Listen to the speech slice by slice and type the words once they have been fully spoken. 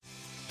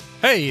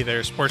Hey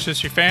there, Sports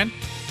History fan.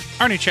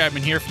 Arnie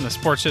Chapman here from the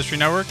Sports History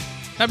Network.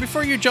 Now,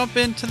 before you jump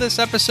into this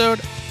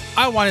episode,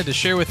 I wanted to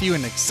share with you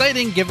an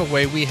exciting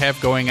giveaway we have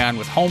going on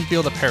with Home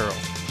Field Apparel.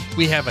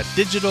 We have a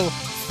digital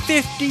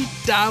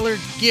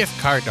 $50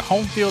 gift card to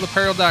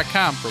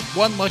homefieldapparel.com for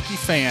one lucky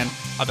fan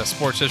of the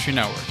Sports History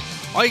Network.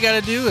 All you got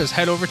to do is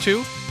head over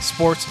to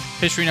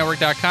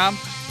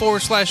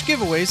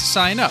sportshistorynetwork.com/giveaways to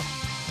sign up.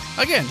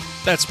 Again,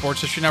 that's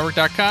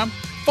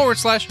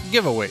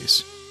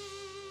sportshistorynetwork.com/giveaways.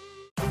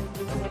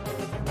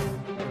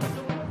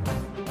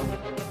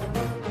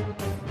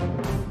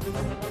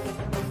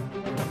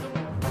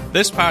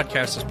 This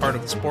podcast is part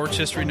of the Sports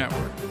History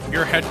Network,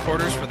 your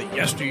headquarters for the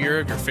yesteryear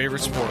of your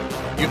favorite sport.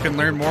 You can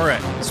learn more at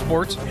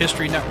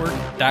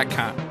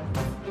sportshistorynetwork.com.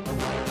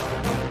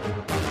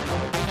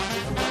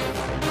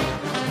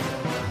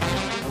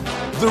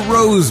 The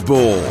Rose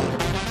Bowl.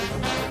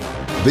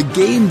 The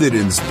game that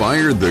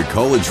inspired the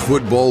college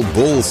football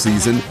bowl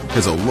season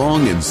has a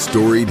long and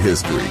storied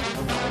history.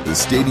 The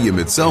stadium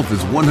itself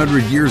is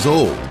 100 years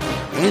old,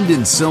 and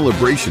in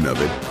celebration of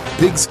it,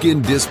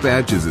 Pigskin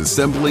Dispatch is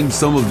assembling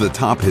some of the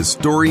top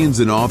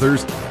historians and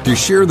authors to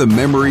share the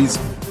memories,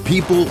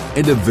 people,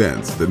 and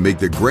events that make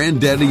the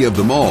granddaddy of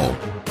them all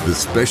the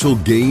special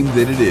game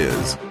that it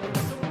is.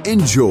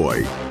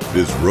 Enjoy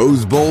this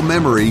Rose Bowl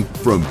memory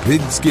from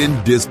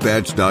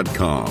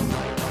pigskindispatch.com.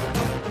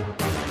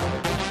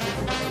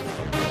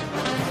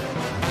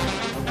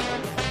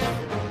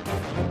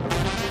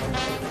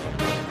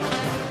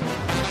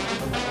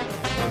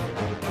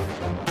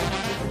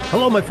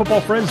 Hello, my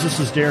football friends.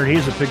 This is Darren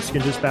Hayes of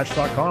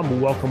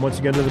pigskindispatch.com. Welcome once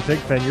again to the Pig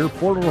Pen, your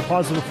portal to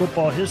positive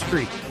football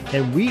history.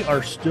 And we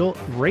are still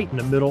right in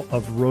the middle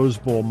of Rose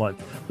Bowl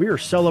month. We are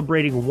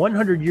celebrating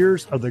 100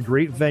 years of the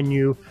great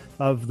venue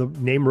of the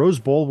name Rose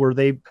Bowl, where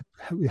they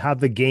have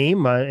the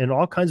game and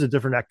all kinds of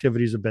different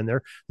activities have been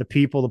there. The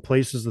people, the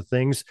places, the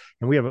things.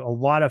 And we have a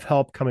lot of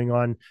help coming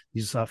on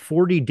these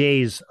 40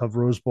 days of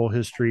Rose Bowl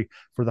history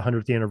for the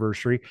 100th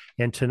anniversary.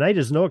 And tonight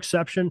is no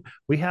exception.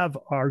 We have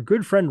our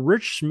good friend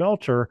Rich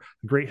Smelter,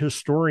 a great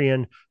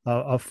historian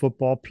of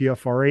football,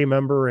 PFRA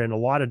member, and a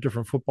lot of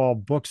different football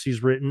books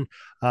he's written.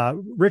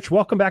 Rich,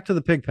 welcome back to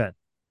the Pig Pen.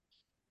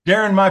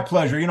 Darren, my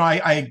pleasure. You know,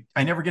 I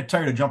never get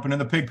tired of jumping in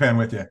the Pig Pen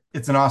with you.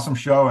 It's an awesome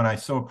show, and I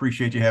so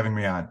appreciate you having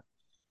me on.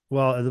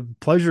 Well, the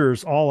pleasure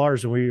is all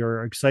ours, and we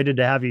are excited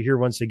to have you here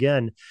once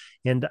again.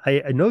 And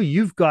I know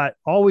you've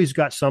always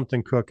got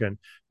something cooking,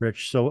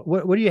 Rich. So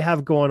what do you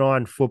have going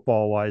on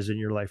football-wise in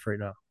your life right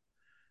now?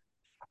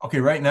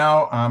 Okay, right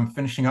now I'm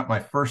finishing up my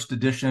first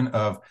edition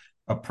of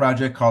a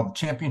project called the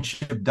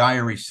Championship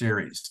Diary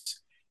Series.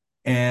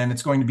 And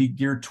it's going to be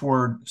geared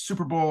toward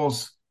Super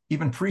Bowls,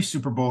 even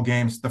pre-Super Bowl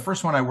games. The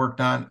first one I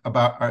worked on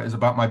is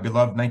about my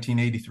beloved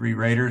 1983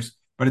 Raiders,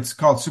 but it's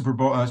called Super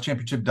Bowl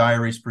Championship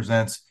Diaries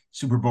presents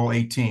Super Bowl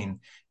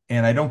 18.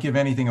 And I don't give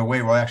anything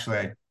away. Well,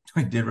 actually,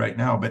 I did right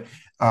now, but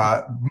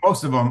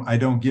most of them, I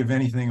don't give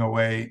anything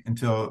away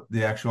until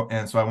the actual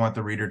end. So I want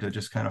the reader to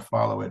just kind of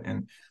follow it.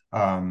 And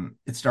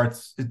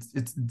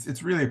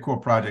it's really a cool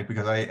project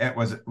because I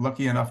was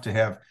lucky enough to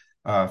have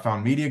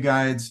found media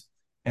guides,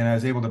 and I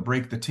was able to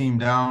break the team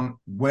down,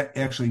 what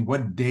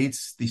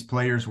dates these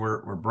players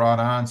were brought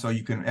on. So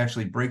you can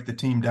actually break the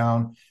team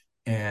down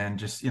and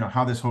just,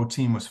 how this whole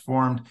team was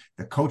formed,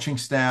 the coaching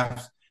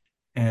staff,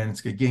 and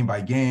it's game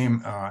by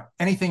game,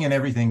 anything and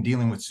everything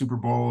dealing with Super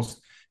Bowls.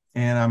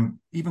 And I'm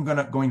even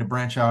going to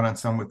branch out on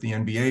some with the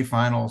NBA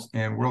Finals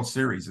and World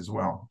Series as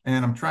well.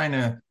 And I'm trying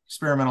to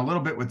experiment a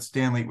little bit with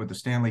the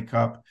Stanley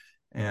Cup.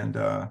 And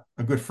a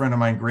good friend of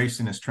mine,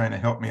 Grayson, is trying to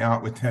help me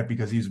out with that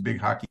because he's a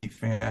big hockey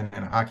fan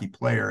and a hockey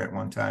player at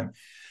one time.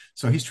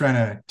 So he's trying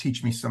to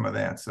teach me some of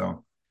that.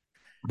 So,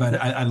 but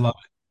I love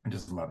it. I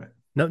just love it.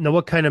 Now,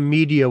 what kind of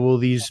media will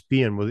these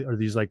be in? Are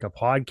these like a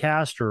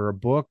podcast or a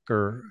book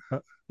or?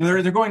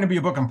 They're going to be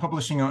a book I'm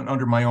publishing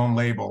under my own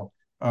label,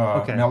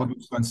 Okay.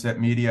 Malibu Sunset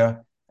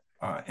Media.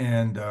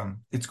 And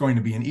it's going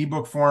to be in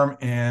ebook form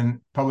and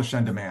published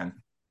on demand.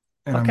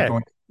 And Okay. I'm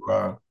going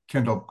to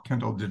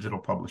Kindle digital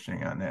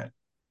publishing on that.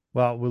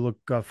 Well, we look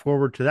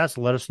forward to that.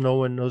 So let us know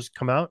when those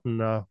come out,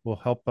 and we'll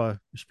help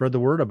spread the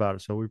word about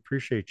it. So we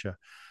appreciate you.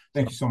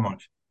 Thank you so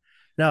much.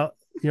 Now,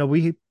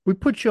 we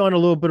put you on a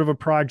little bit of a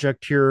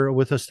project here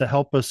with us to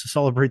help us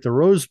celebrate the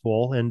Rose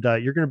Bowl, and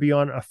you're going to be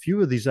on a few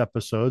of these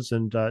episodes,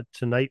 and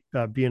tonight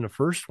being the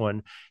first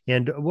one.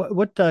 And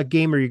what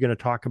game are you going to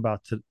talk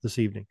about this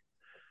evening?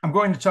 I'm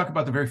going to talk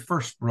about the very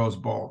first Rose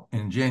Bowl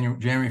in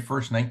January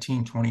 1st,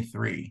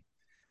 1923.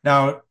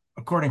 Now,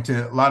 according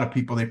to a lot of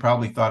people, they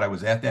probably thought I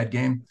was at that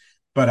game,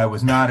 but I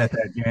was not at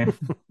that game.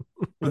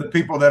 For the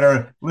people that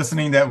are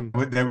listening that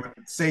would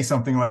say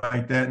something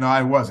like that, no,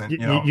 I wasn't.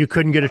 You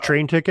couldn't get a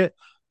train ticket?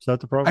 Is that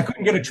the problem? I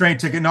couldn't get a train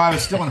ticket. No, I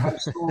was still in high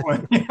school.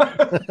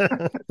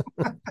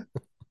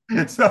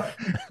 So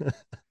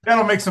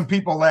that'll make some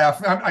people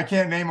laugh. I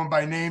can't name them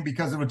by name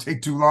because it would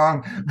take too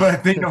long,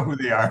 but they know who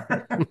they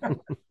are.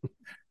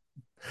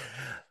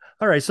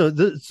 All right, so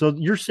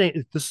you're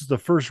saying this is the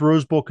first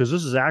Rose Bowl because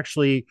this is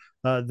actually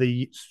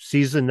the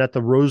season that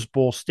the Rose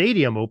Bowl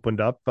Stadium opened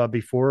up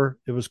before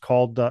it was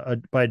called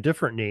by a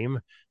different name.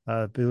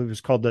 I believe it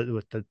was called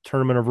the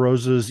Tournament of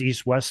Roses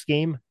East West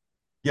game.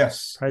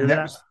 Yes, Prior to and that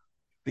that, was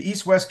the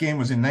East West game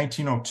was in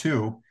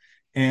 1902,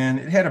 and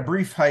it had a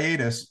brief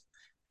hiatus,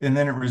 and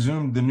then it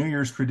resumed the New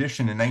Year's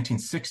tradition in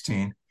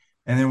 1916,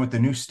 and then with the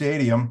new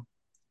stadium,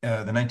 the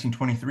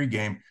 1923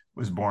 game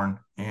was born,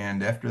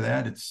 and after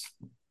that, it's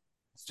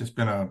just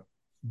been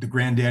the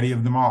granddaddy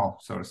of them all,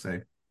 so to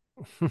say.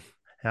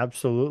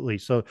 absolutely.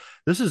 So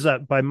this is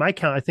by my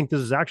count, I think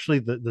this is actually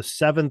the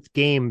seventh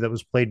game that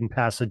was played in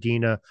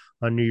Pasadena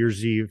on New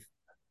Year's Eve,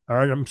 or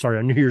I'm sorry,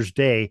 on New Year's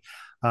Day.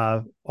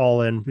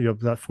 All in,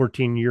 that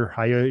 14-year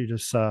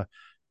hiatus,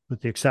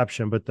 with the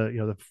exception, but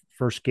the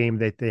first game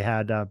that they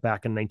had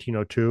back in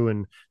 1902,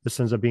 and this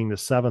ends up being the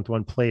seventh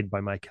one played by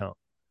my count.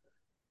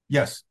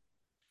 Yes,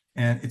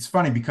 and it's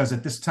funny because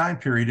at this time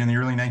period in the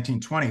early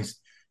 1920s,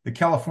 the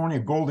California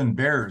Golden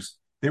Bears,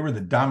 they were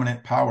the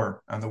dominant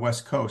power on the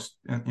West Coast,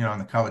 on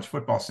the college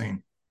football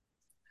scene.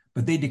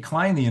 But they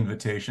declined the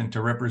invitation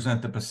to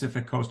represent the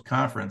Pacific Coast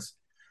Conference.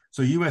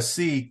 So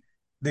USC,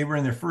 they were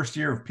in their first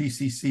year of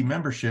PCC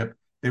membership.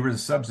 They were the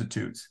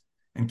substitutes.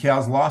 And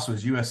Cal's loss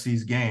was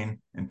USC's gain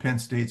and Penn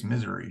State's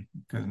misery,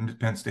 because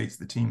Penn State's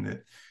the team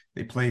that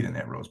they played in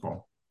that Rose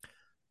Bowl.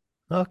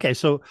 Okay,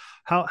 so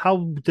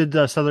how did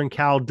Southern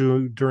Cal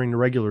do during the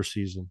regular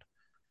season?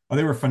 Oh,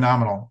 they were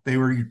phenomenal. They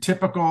were your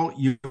typical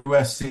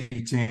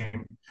USC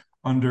team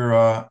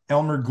under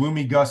Elmer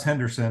Gloomy Gus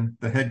Henderson,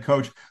 the head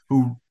coach,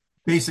 who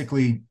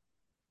basically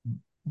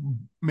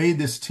made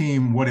this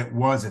team what it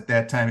was at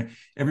that time.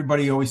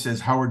 Everybody always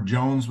says Howard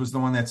Jones was the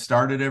one that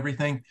started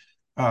everything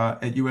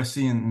at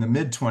USC in the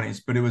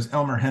mid-20s, but it was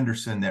Elmer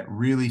Henderson that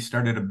really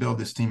started to build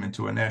this team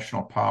into a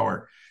national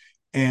power.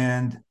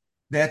 And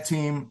that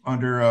team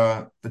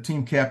under the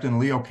team captain,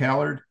 Leo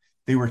Callard,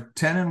 they were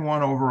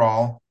 10-1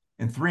 overall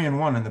and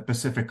 3-1 in the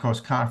Pacific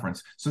Coast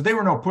Conference. So they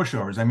were no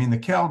pushovers. I mean, the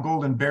Cal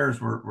Golden Bears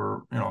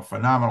were a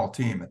phenomenal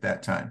team at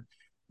that time,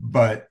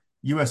 but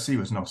USC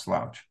was no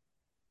slouch.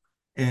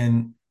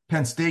 And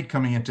Penn State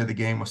coming into the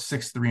game was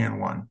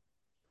 6-3-1.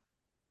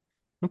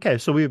 Okay,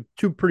 so we have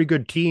two pretty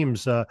good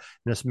teams in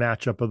this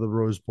matchup of the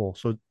Rose Bowl.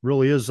 So it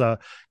really is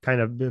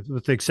kind of,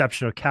 with the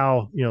exception of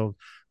Cal,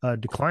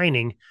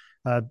 declining.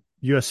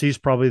 USC is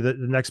probably the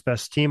next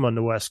best team on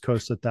the West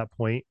Coast at that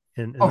point.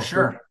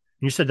 Sure.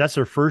 You said that's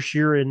their first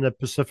year in the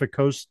Pacific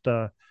Coast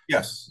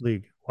Yes.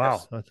 League.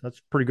 Wow, yes. That's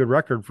a pretty good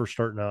record for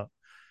starting out.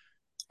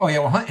 Oh yeah,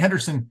 well,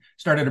 Henderson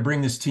started to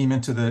bring this team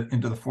into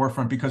the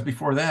forefront, because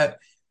before that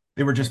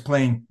they were just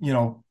playing,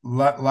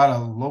 lot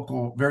of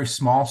local, very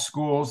small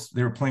schools.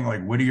 They were playing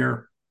like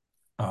Whittier,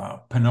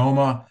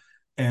 Panoma,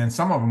 and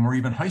some of them were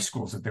even high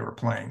schools that they were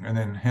playing. And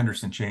then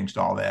Henderson changed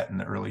all that in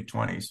the early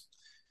 20s.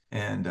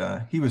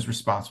 And he was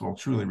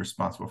truly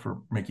responsible for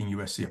making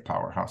USC a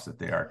powerhouse that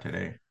they are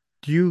today.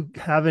 Do you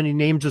have any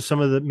names of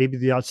some of maybe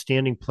the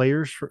outstanding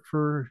players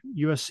for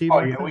USC? Oh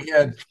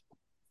yeah,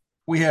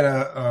 we had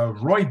a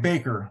Roy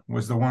Baker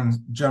was the one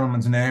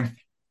gentleman's name,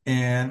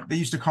 and they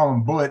used to call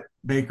him Bullet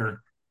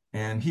Baker.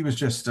 And he was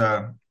just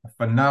a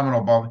phenomenal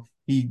ball.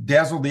 He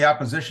dazzled the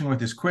opposition with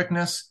his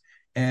quickness,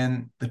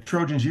 and the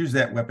Trojans used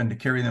that weapon to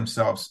carry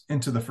themselves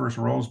into the first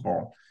Rose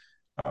Bowl.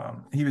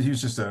 He was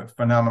just a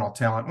phenomenal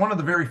talent. One of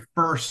the very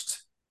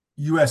first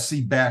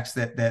USC backs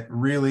that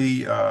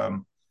really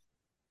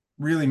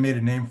made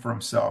a name for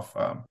himself.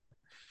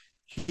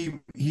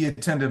 He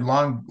attended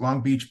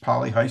Long Beach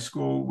Poly High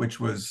School,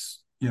 which was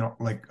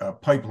like a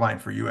pipeline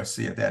for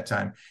USC at that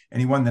time,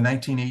 and he won the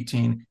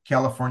 1918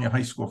 California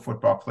High School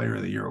Football Player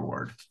of the Year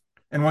award.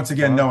 And once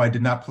again, no, I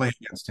did not play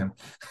against him.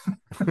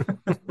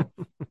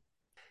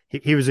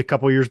 He was a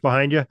couple years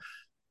behind you.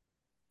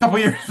 Couple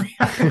years.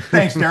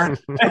 Thanks, Darren.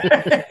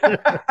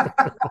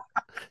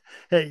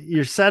 Hey,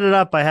 you set it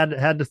up. I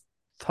had to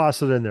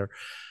toss it in there.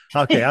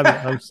 Okay,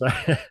 I'm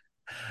sorry.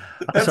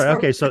 I'm sorry.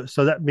 Okay, so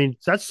that means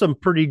that's some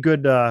pretty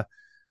good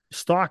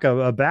stock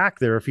of back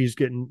there if he's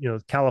getting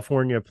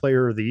California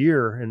Player of the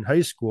Year in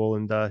high school,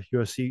 and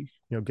USC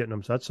getting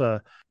him. So that's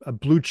a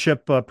blue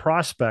chip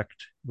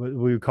prospect, what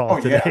we would call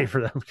it today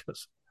for them.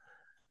 Because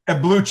a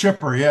blue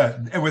chipper,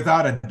 yeah,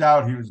 without a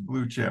doubt, he was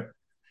blue chip.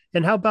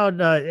 And how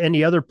about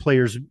any other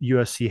players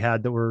USC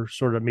had that were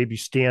sort of maybe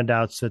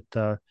standouts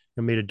that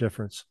made a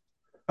difference?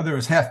 There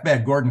was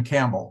halfback Gordon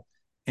Campbell,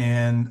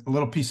 and a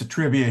little piece of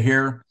trivia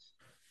here.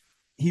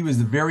 He was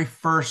the very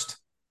first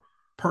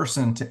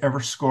person to ever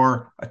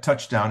score a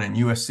touchdown in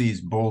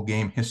USC's bowl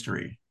game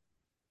history.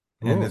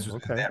 And this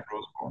was that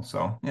Rose Bowl.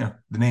 So,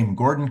 the name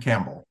Gordon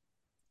Campbell.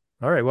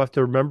 All right. We'll have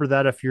to remember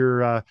that if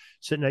you're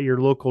sitting at your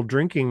local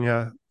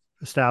drinking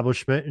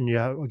establishment and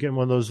you get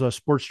one of those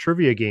sports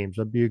trivia games.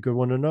 That'd be a good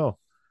one to know.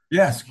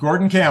 Yes,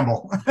 Gordon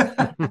Campbell.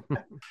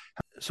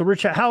 So,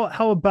 Rich,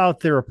 how about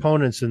their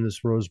opponents in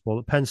this Rose Bowl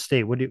at Penn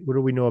State? What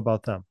do we know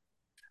about them?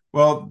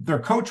 Well, their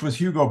coach was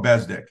Hugo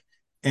Besdick,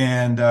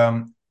 and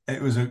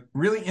it was a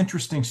really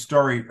interesting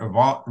story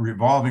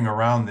revolving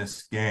around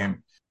this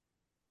game.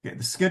 Okay,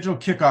 the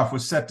scheduled kickoff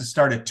was set to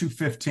start at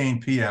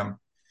 2:15 p.m.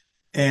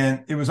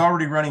 and it was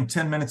already running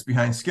 10 minutes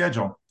behind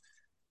schedule.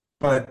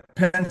 But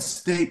Penn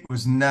State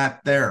was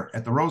not there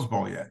at the Rose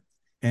Bowl yet,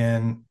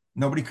 and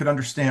nobody could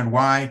understand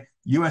why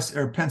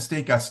Penn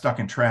State got stuck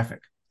in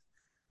traffic.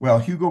 Well,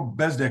 Hugo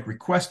Bezdek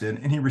requested,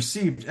 and he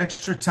received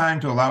extra time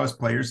to allow his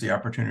players the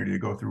opportunity to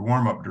go through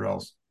warm-up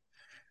drills.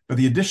 But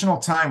the additional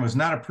time was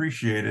not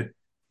appreciated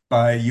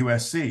by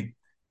USC.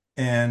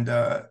 And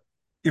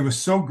it was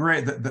so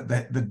great,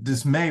 the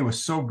dismay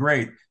was so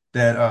great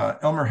that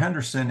Elmer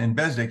Henderson and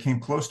Bezdek came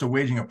close to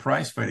waging a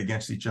prize fight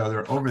against each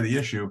other over the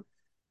issue.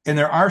 And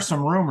there are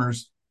some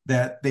rumors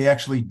that they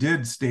actually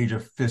did stage a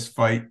fist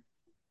fight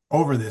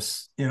over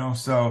this,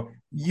 so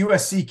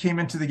USC came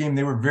into the game.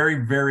 They were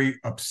very, very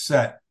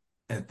upset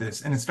at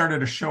this. And it started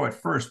to show at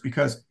first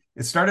because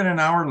it started an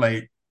hour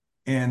late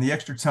and the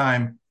extra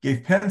time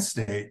gave Penn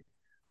State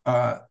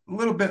a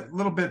little bit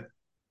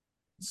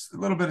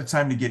of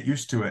time to get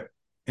used to it.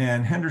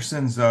 And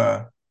Henderson's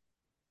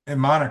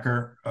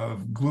moniker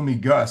of Gloomy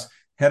Gus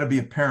had to be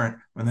apparent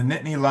when the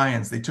Nittany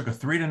Lions, they took a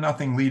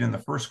 3-0 lead in the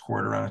first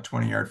quarter on a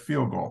 20-yard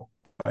field goal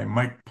by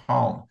Mike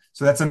Palm.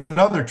 So that's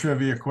another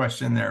trivia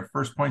question there.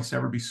 First points to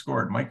ever be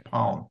scored, Mike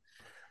Palm.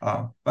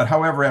 But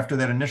however, after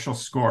that initial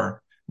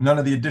score, none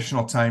of the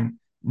additional time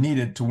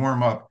needed to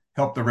warm up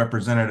helped the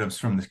representatives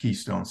from the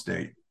Keystone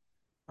State.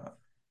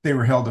 They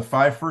were held to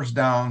 5 first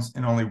downs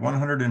and only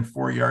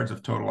 104 yards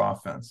of total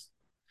offense.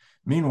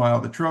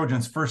 Meanwhile, the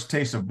Trojans' first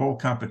taste of bowl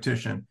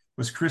competition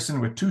was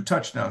christened with 2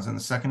 touchdowns in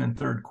the second and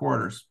third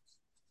quarters.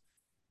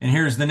 And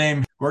here's the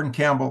name, Gordon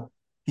Campbell.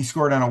 He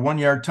scored on a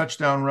 1-yard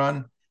touchdown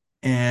run,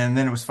 and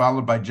then it was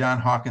followed by John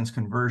Hawkins'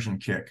 conversion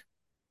kick.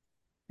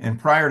 And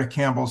prior to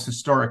Campbell's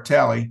historic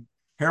tally,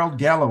 Harold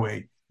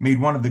Galloway made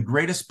one of the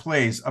greatest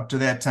plays up to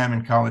that time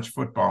in college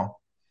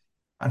football.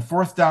 On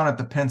 4th down at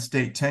the Penn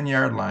State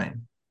 10-yard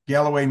line,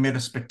 Galloway made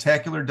a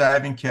spectacular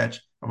diving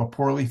catch of a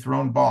poorly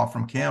thrown ball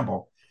from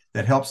Campbell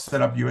that helped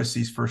set up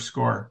USC's first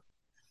score.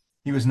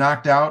 He was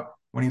knocked out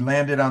when he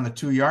landed on the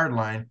 2-yard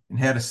line and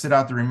had to sit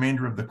out the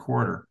remainder of the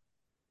quarter.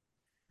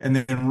 And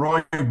then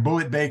Roy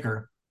Bullet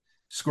Baker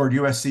scored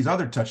USC's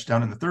other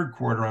touchdown in the third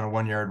quarter on a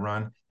 1-yard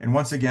run, and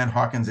once again,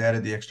 Hawkins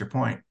added the extra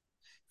point.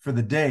 For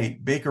the day,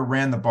 Baker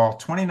ran the ball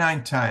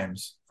 29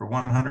 times for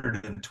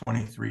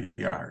 123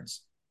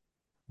 yards.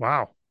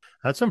 Wow,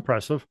 that's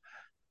impressive.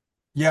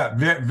 Yeah,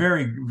 very,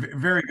 very,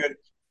 very good.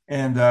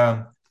 And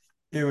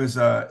it was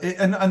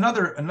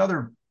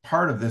another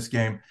part of this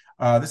game.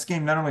 This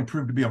game not only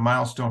proved to be a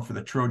milestone for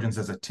the Trojans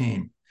as a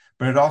team,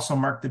 but it also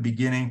marked the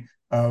beginning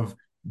of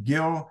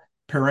Gil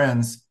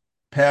Perrin's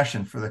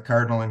passion for the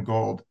Cardinal and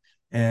Gold.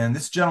 And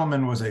this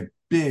gentleman was a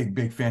big,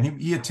 big fan.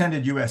 He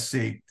attended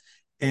USC,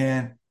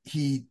 and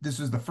this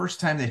was the first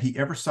time that he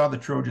ever saw the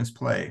Trojans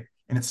play.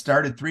 And it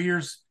started 3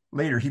 years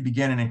later. He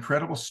began an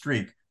incredible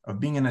streak of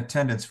being in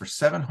attendance for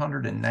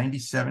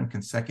 797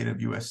 consecutive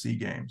USC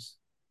games.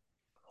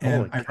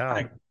 Holy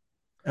cow.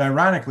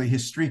 Ironically,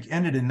 his streak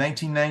ended in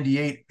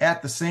 1998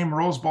 at the same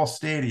Rose Bowl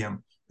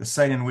Stadium, the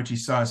site in which he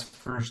saw his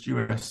first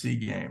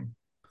USC game.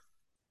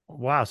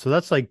 Wow. So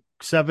that's like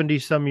 70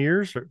 some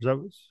years?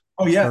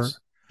 Oh, yes.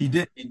 He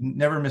did. He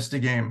never missed a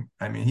game.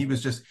 I mean, he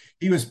was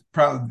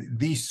probably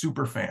the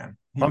super fan.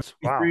 He was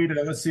 23 to,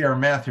 let's see our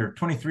math here,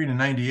 23 to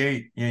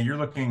 98. Yeah, you're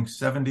looking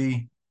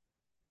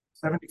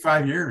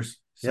 75 years.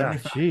 Yeah,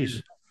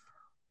 geez.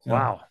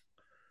 Wow.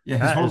 Yeah,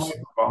 his whole life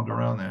revolved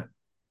around that.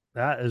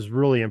 That is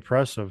really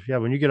impressive. Yeah,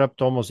 when you get up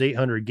to almost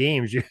 800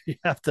 games, you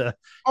have to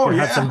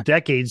have some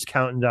decades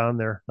counting down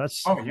there.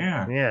 That's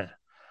yeah.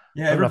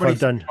 Everybody's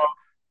done.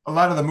 A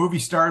lot of the movie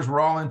stars were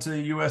all into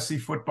USC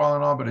football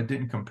and all, but it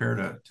didn't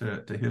compare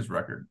to his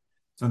record.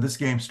 So this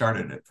game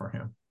started it for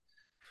him.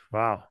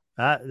 Wow,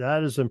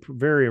 that is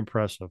very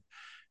impressive,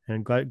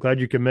 and glad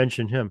you can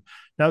mention him.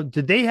 Now,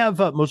 did they have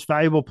most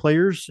valuable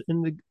players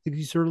in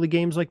these early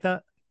games like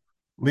that?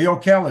 Leo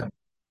Callan,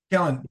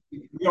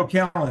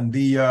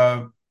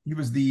 he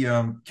was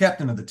the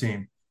captain of the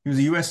team. He was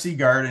a USC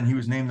guard, and he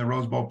was named the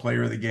Rose Bowl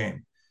Player of the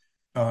Game.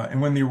 And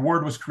when the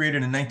award was created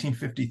in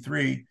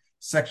 1953,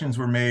 sections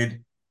were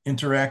made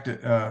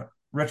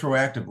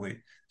retroactively.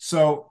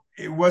 So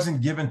it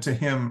wasn't given to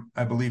him,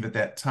 I believe, at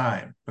that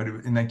time, but in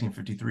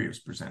 1953, it was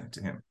presented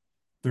to him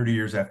 30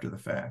 years after the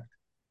fact.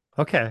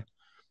 Okay.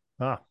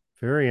 Ah,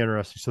 very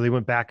interesting. So they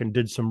went back and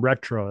did some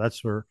retro.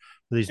 That's where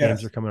these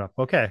names are coming up.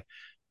 Okay.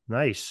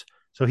 Nice.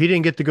 So he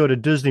didn't get to go to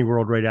Disney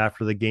World right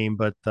after the game,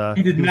 but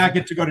he did not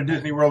get to go to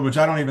Disney World, which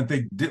I don't even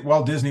think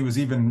Walt Disney was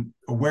even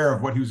aware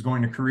of what he was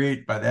going to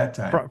create by that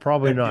time.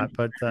 Probably not,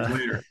 but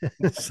later.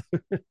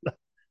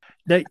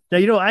 Now,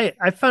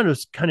 I found it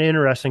was kind of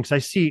interesting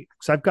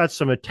because I've got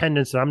some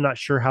attendance, and I'm not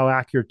sure how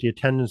accurate the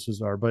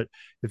attendances are, but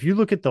if you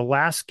look at the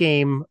last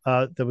game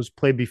that was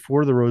played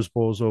before the Rose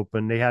Bowl was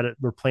open,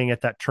 we're playing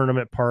at that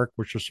tournament park,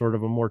 which is sort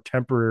of a more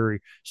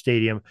temporary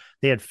stadium.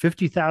 They had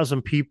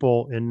 50,000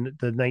 people in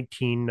the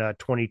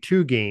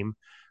 1922 game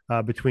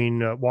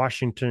between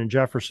Washington and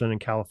Jefferson in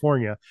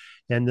California.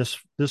 And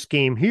this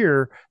game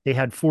here, they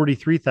had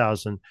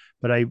 43,000,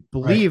 but I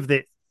believe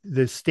that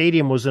the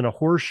stadium was in a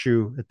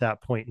horseshoe at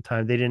that point in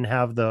time. They didn't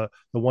have the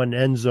one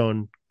end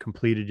zone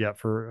completed yet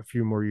for a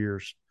few more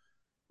years.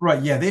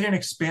 Right. Yeah. They didn't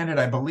expand it,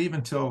 I believe,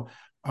 until,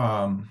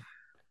 I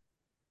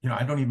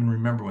don't even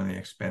remember when they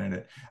expanded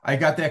it. I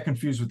got that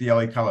confused with the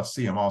LA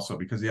Coliseum also,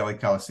 because the LA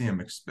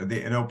Coliseum,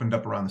 it opened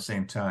up around the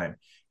same time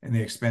and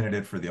they expanded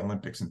it for the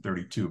Olympics in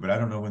 32, but I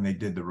don't know when they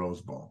did the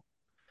Rose Bowl.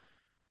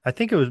 I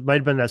think might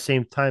have been that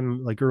same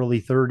time, like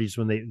early 30s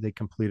when they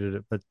completed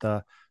it.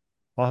 But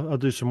I'll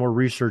do some more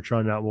research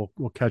on that.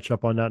 We'll catch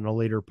up on that in a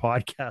later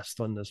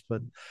podcast on this.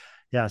 But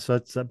yeah, so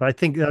it's but I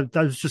think that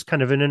was just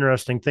kind of an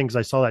interesting thing, because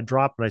I saw that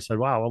drop and I said,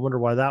 wow, I wonder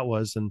why that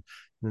was. And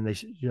then they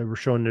were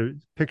showing the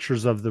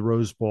pictures of the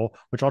Rose Bowl,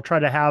 which I'll try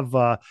to have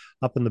up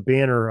in the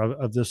banner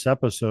of this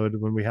episode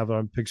when we have it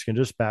on Pigskin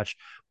Dispatch.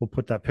 We'll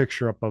put that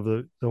picture up of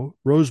the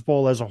Rose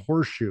Bowl as a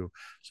horseshoe.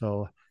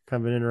 So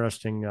kind of an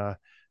interesting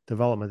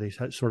development.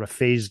 They sort of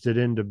phased it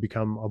in to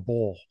become a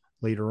bowl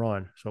later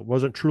on. So it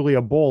wasn't truly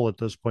a bowl at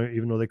this point,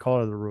 even though they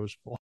call it the Rose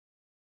Bowl.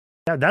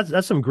 Yeah,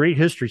 that's some great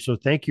history. So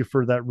thank you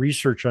for that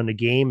research on the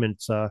game. And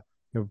it's sort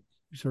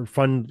of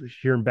fun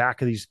hearing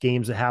back of these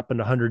games that happened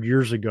 100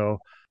 years ago.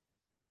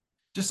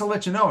 Just to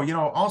let you know,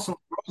 also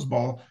Rose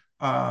Bowl,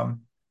 the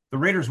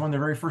Raiders won their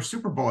very first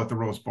Super Bowl at the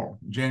Rose Bowl,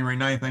 January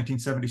 9th,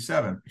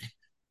 1977,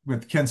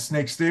 with Ken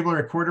Snake Stabler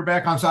at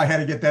quarterback. I'm sorry, I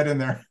had to get that in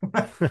there.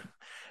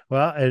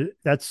 Well,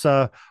 that's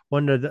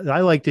one that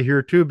I like to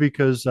hear too,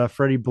 because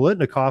Freddie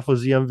Biletnikoff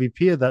was the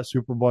MVP of that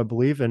Super Bowl, I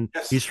believe, and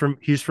yes.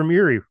 he's from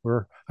Erie,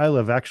 where I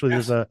live. Actually,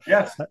 yes. there's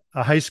yes.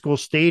 a high school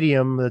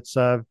stadium that's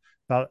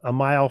about a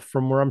mile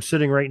from where I'm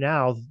sitting right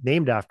now,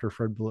 named after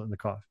Fred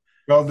Biletnikoff.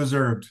 Well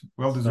deserved.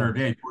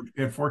 Hey,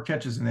 he had 4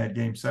 catches in that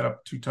game, set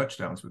up 2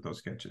 touchdowns with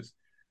those catches.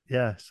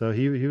 Yeah, so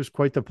he was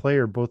quite the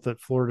player, both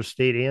at Florida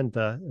State and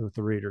with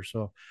the Raiders.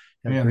 So,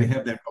 yeah, they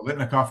had that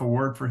Biletnikoff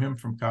award for him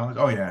from college.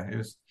 Oh yeah, it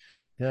was.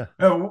 Yeah.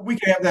 Oh, we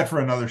can have that for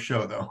another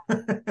show, though.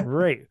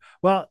 Right.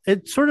 Well,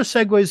 it sort of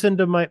segues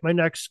into my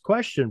next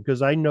question,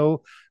 because I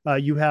know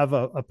you have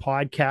a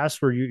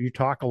podcast where you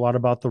talk a lot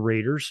about the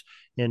Raiders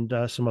and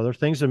some other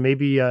things, and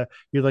maybe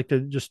you'd like to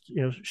just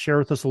share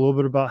with us a little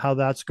bit about how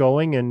that's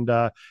going and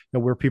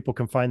where people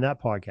can find that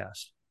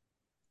podcast.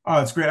 Oh,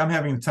 it's great. I'm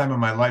having the time of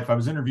my life. I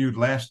was interviewed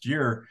last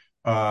year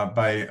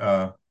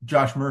by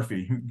Josh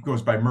Murphy, who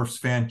goes by Murph's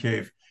Fan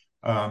Cave,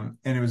 and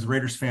it was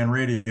Raiders Fan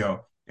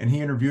Radio. And he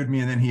interviewed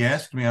me, and then he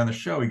asked me on the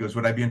show, he goes,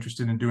 would I be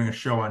interested in doing a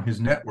show on his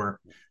network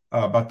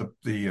about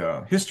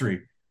the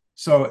history?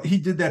 So he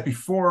did that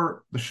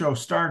before the show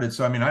started.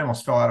 So, I mean, I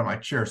almost fell out of my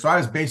chair. So I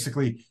was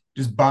basically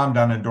just bombed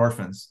on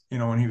endorphins,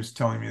 when he was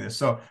telling me this.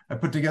 So I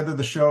put together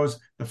the shows.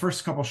 The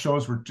first couple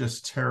shows were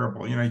just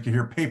terrible. You could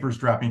hear papers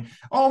dropping,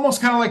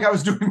 almost kind of like I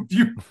was doing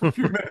a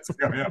few minutes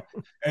ago.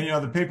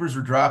 And, the papers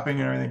were dropping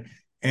and everything.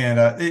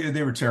 And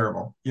they were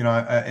terrible,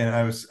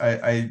 I was,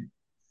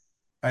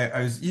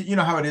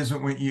 how it is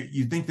when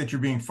you think that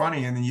you're being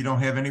funny and then you don't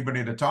have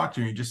anybody to talk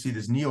to. You just see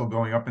this needle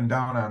going up and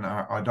down on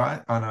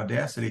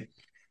Audacity.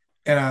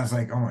 And I was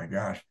like, oh my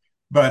gosh.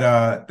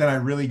 But then I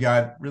really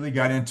got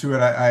into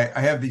it. I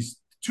have these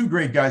 2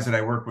 great guys that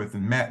I work with,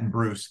 and Matt and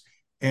Bruce,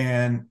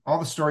 and all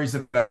the stories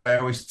that I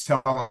always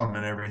tell them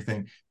and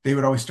everything, they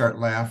would always start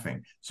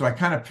laughing. So I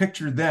kind of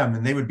pictured them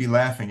and they would be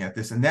laughing at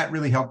this. And that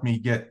really helped me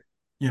get,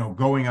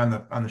 going on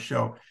the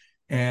show.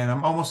 And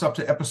I'm almost up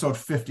to episode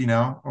 50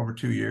 now, over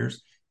 2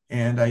 years.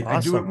 And I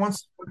do it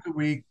once a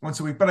week,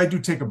 but I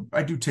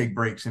do take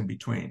breaks in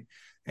between,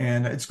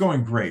 and it's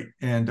going great.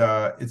 And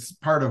it's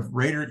part of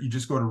Raider. You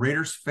just go to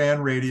Raiders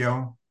Fan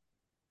Radio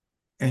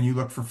and you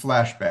look for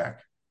Flashback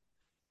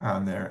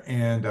on there.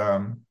 And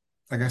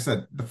like I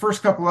said, the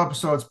first couple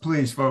episodes,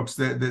 please, folks,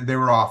 they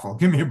were awful.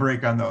 Give me a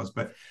break on those.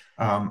 But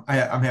I'm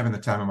having the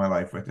time of my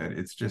life with it.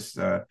 It's just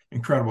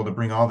incredible to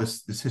bring all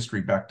this history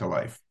back to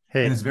life.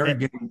 Hey, and it's very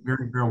well.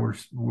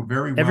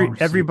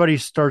 Everybody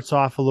starts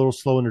off a little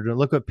slow in their.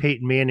 Look at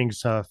Peyton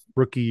Manning's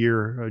rookie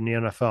year in the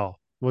NFL.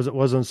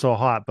 Wasn't so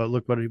hot, but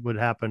look what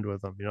happened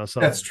with him. So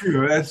that's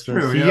true. That's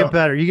true. So you get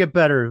better. You get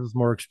better with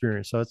more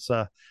experience. So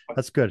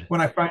that's good.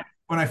 When I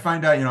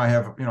find out, I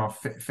have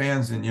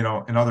fans in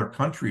in other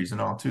countries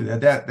and all too.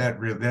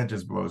 That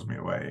just blows me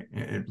away.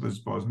 It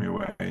just blows me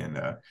away, and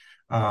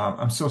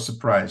I'm so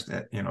surprised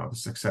at the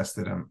success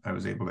that I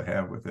was able to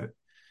have with it.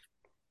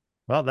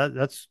 Well,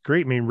 that's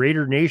great. I mean,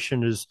 Raider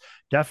Nation is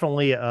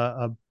definitely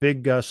a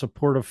big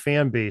supportive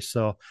fan base.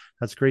 So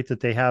that's great that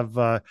they have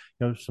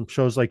some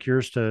shows like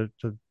yours to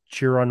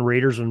cheer on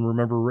Raiders and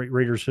remember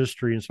Raiders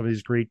history and some of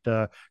these great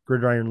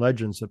gridiron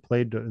legends that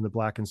played in the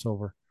black and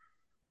silver.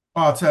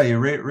 Well, I'll tell you,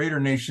 Raider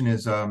Nation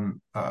is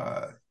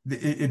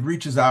it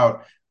reaches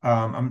out.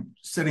 I'm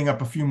setting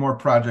up a few more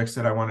projects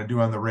that I want to do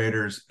on the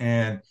Raiders,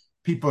 and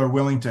people are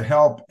willing to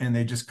help, and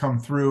they just come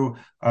through,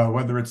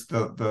 whether it's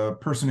the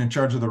person in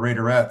charge of the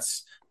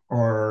Raiderettes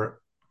or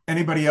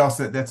anybody else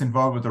that's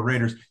involved with the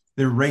Raiders.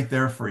 They're right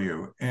there for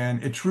you.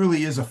 And it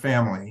truly is a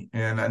family.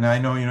 And I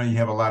know, you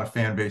have a lot of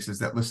fan bases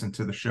that listen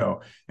to the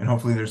show, and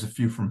hopefully there's a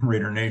few from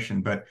Raider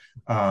Nation, but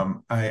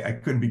I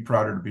couldn't be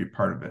prouder to be a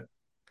part of it.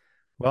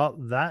 Well,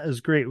 that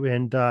is great.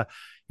 And,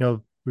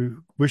 we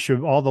wish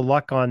you all the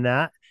luck on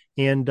that.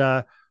 And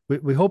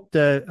we hope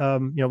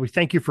that, we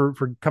thank you for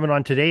coming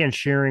on today and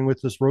sharing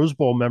with this Rose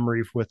Bowl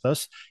memory with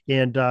us.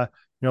 And,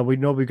 we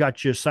know we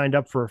got you signed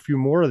up for a few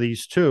more of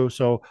these too.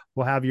 So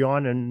we'll have you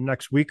on in the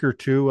next week or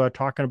two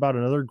talking about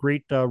another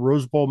great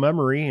Rose Bowl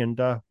memory. And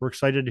we're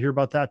excited to hear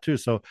about that too.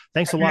 So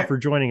thanks a lot for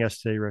joining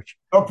us today, Rich.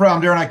 No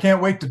problem, Darren. I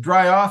can't wait to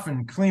dry off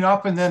and clean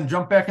up and then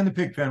jump back in the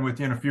pig pen with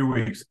you in a few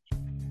weeks.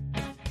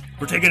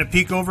 We're taking a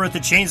peek over at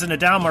the chains and the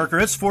down marker.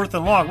 It's 4th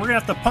and long. We're going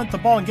to have to punt the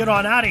ball and get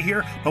on out of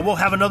here, but we'll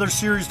have another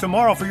series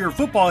tomorrow for your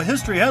football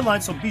history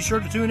headlines, so be sure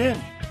to tune in.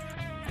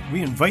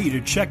 We invite you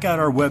to check out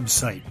our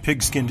website,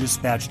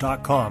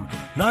 pigskindispatch.com,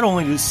 not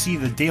only to see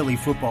the daily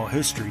football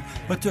history,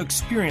 but to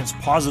experience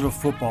positive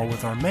football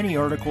with our many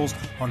articles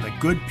on the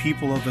good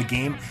people of the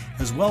game,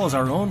 as well as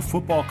our own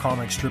football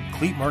comic strip,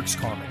 Cleat Marks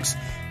Comics.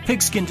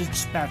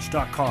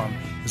 Pigskindispatch.com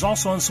is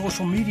also on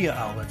social media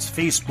outlets,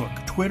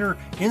 Facebook, Twitter,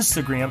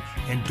 Instagram,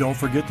 and don't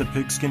forget the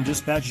Pigskin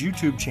Dispatch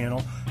YouTube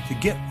channel to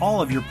get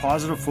all of your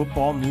positive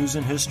football news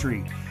and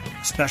history.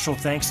 Special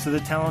thanks to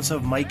the talents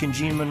of Mike and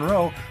Gene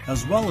Monroe,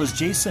 as well as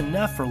Jason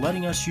Neff for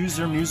letting us use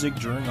their music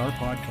during our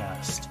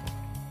podcast.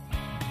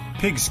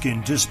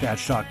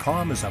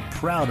 PigskinDispatch.com is a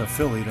proud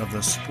affiliate of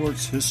the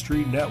Sports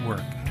History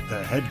Network,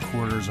 the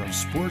headquarters of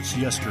sports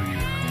yesteryear.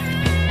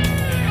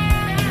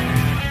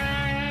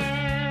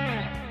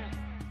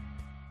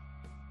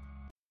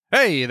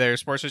 Hey there,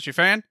 sports history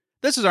fan.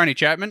 This is Arnie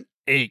Chapman,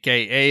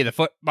 aka the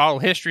Football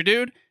History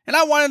Dude, and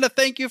I wanted to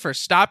thank you for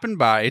stopping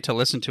by to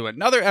listen to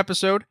another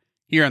episode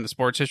here on the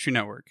Sports History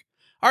Network.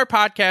 Our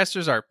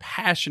podcasters are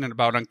passionate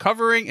about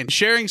uncovering and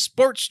sharing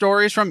sports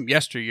stories from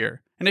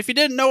yesteryear. And if you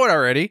didn't know it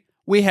already,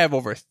 we have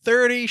over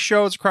 30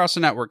 shows across the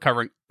network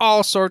covering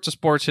all sorts of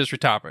sports history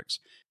topics.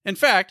 In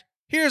fact,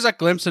 here's a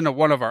glimpse into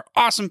one of our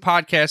awesome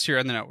podcasts here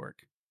on the network.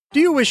 Do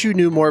you wish you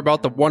knew more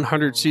about the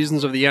 100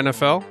 seasons of the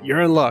NFL?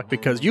 You're in luck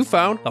because you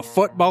found the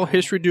Football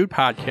History Dude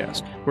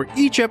podcast, where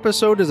each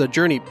episode is a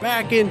journey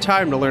back in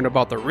time to learn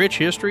about the rich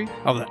history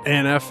of the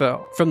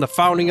NFL. From the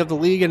founding of the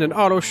league in an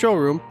auto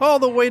showroom, all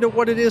the way to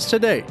what it is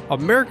today,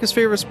 America's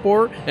favorite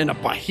sport and a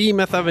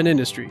behemoth of an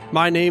industry.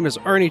 My name is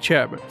Arnie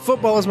Chapman.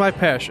 Football is my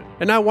passion,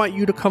 and I want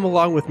you to come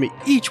along with me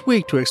each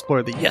week to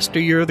explore the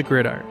yesteryear of the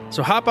gridiron.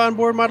 So hop on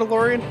board my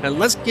DeLorean and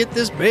let's get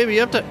this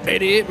baby up to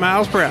 88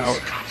 miles per hour.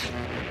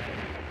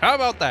 How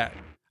about that?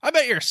 I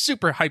bet you're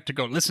super hyped to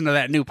go listen to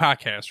that new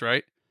podcast,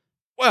 right?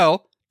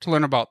 Well, to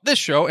learn about this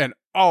show and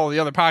all the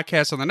other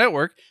podcasts on the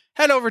network,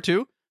 head over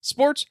to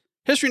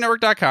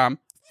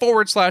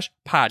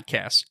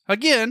sportshistorynetwork.com/podcasts.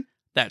 Again,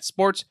 that's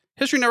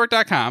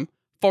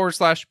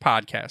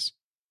sportshistorynetwork.com/podcasts.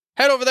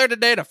 Head over there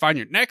today to find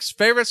your next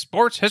favorite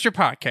sports history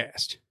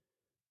podcast.